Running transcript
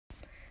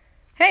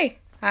Hey,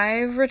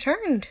 I've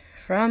returned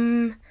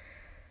from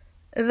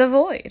the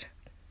void.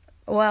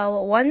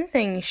 Well, one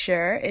thing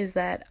sure is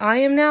that I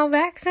am now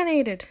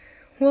vaccinated.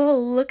 Whoa,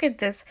 look at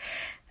this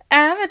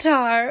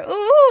avatar.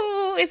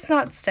 Ooh, it's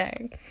not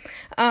staying.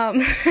 Well,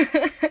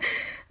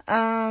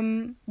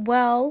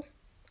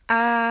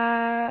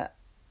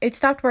 it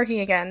stopped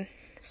working again.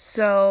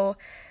 So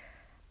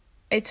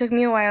it took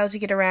me a while to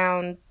get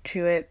around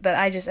to it, but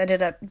I just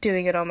ended up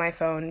doing it on my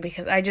phone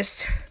because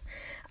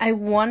I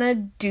want to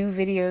do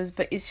videos,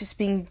 but it's just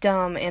being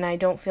dumb and I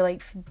don't feel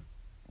like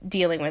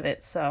dealing with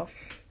it. So,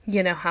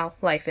 you know how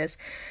life is.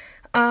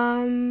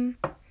 I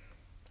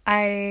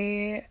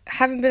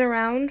haven't been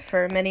around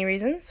for many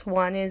reasons.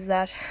 One is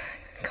that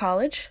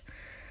college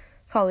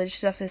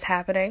stuff is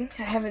happening.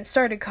 I haven't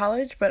started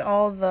college, but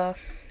all the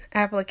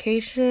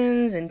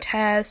applications and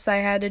tests I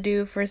had to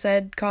do for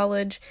said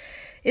college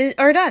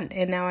are done,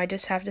 and now I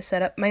just have to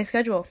set up my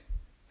schedule,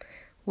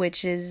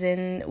 which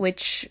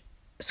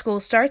school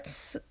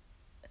starts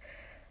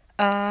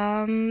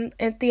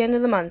at the end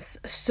of the month,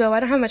 so I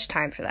don't have much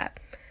time for that.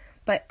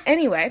 But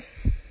anyway,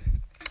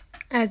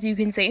 as you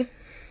can see,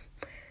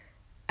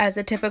 as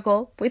a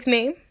typical with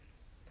me,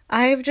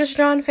 I've just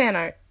drawn fan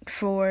art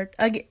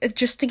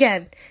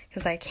again,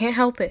 because I can't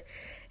help it.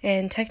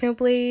 And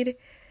Technoblade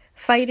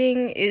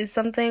fighting is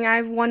something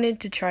I've wanted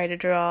to try to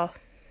draw,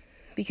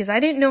 because I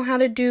didn't know how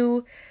to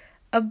do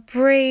a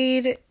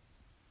braid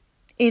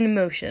in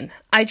motion.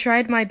 I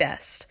tried my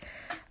best.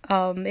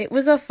 It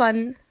was a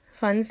fun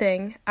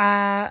thing.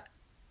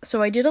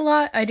 So I did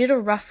a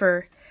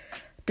rougher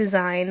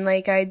design,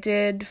 like I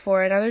did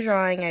for another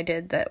drawing I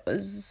did that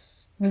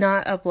was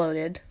not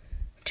uploaded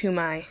to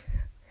my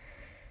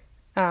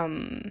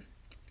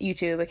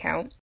YouTube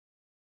account.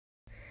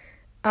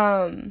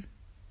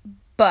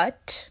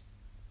 But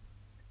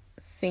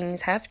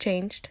things have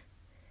changed,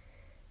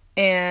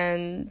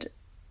 and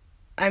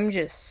I'm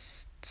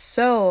just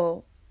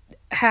so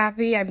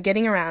happy I'm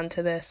getting around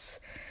to this.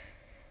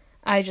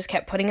 I just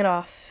kept putting it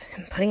off,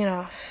 and putting it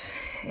off,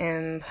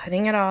 and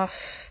putting it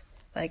off,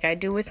 like I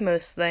do with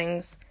most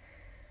things.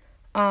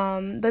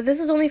 But this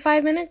is only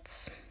 5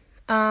 minutes.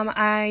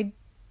 I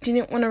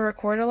didn't want to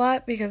record a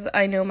lot because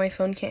I know my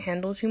phone can't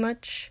handle too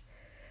much.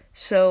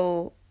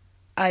 So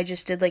I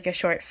just did like a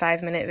short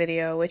 5-minute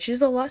video, which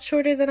is a lot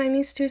shorter than I'm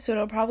used to, so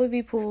it'll probably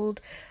be pulled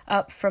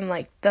up from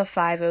like the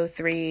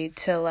 5:03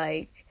 to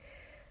like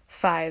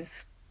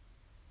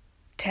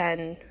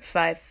 5:10,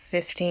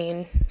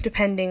 5:15,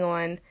 depending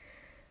on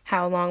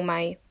how long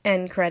my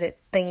end credit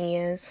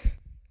thingy is.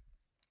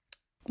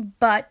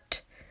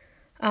 But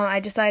I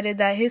decided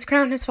that his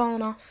crown has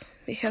fallen off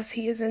because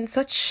he is in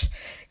such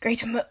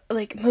great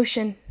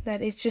motion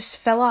that it just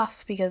fell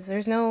off because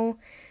there's no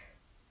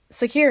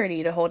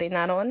security to holding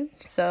that on.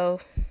 So,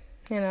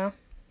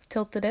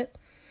 tilted it.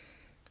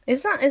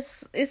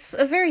 It's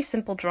a very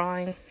simple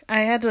drawing. I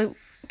had to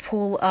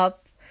pull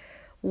up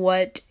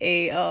what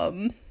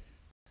a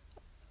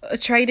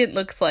trident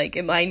looks like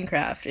in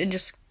Minecraft and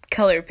just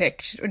color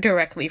picked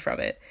directly from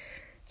it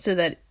so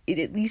that it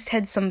at least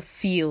had some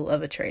feel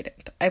of a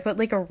trident. I put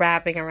like a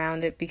wrapping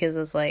around it because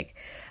it's like,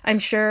 I'm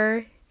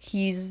sure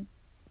he's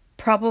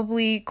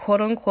probably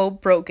quote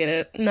unquote broken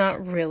it.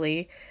 Not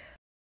really.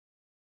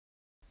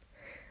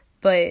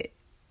 But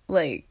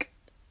like,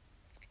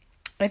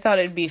 I thought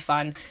it'd be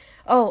fun.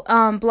 Oh,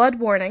 blood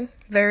warning.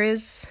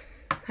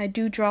 I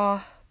do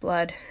draw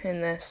blood in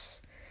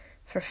this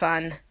for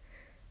fun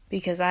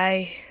because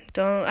I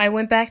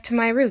went back to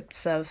my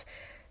roots of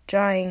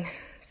drawing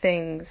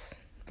things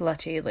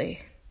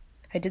bloodily.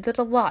 I did that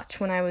a lot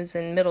when I was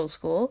in middle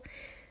school,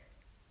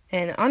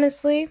 and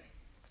honestly,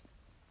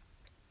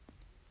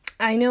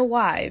 I know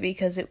why,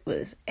 because it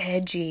was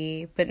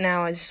edgy, but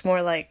now it's just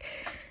more like,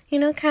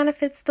 kind of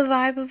fits the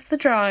vibe of the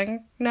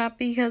drawing, not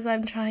because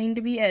I'm trying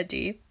to be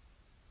edgy.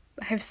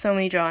 I have so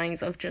many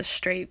drawings of just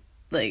straight,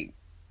 like,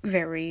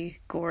 very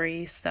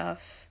gory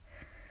stuff.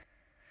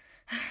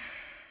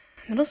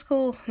 Middle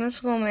school,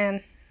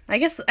 man. I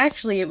guess,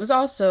 actually, it was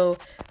also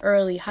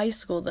early high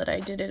school that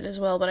I did it as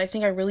well, but I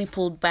think I really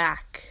pulled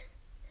back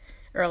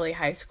early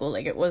high school.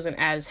 Like, it wasn't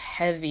as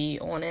heavy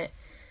on it,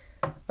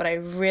 but I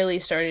really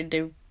started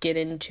to get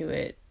into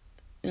it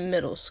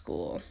middle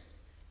school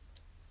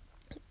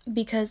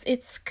because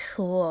it's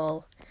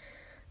cool.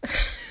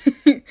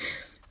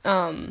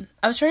 I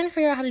was trying to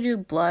figure out how to do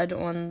blood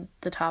on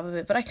the top of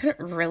it, but I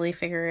couldn't really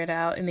figure it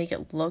out and make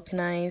it look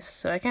nice,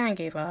 so I kind of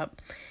gave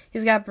up.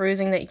 He's got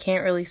bruising that you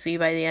can't really see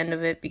by the end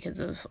of it because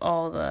of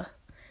all the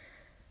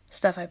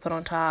stuff I put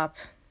on top.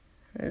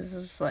 This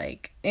is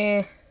like,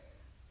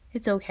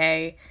 it's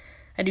okay.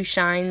 I do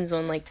shines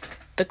on like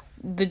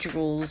the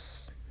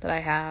jewels that I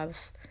have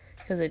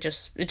because it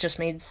just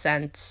made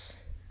sense.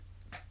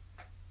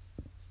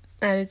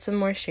 Added some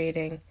more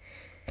shading.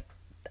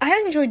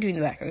 I enjoyed doing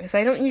the background because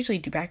I don't usually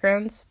do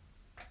backgrounds,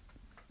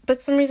 but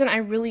for some reason I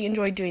really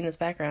enjoyed doing this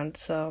background,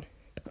 so.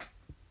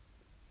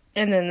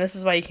 And then this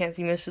is why you can't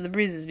see most of the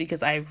bruises,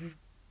 because I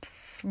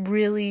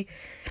really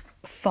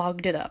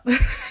fogged it up.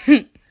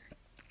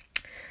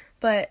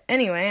 But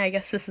anyway, I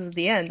guess this is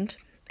the end,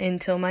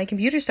 until my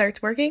computer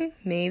starts working,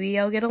 maybe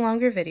I'll get a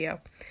longer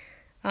video.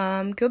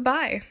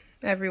 Goodbye,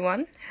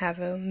 everyone. Have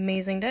an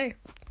amazing day.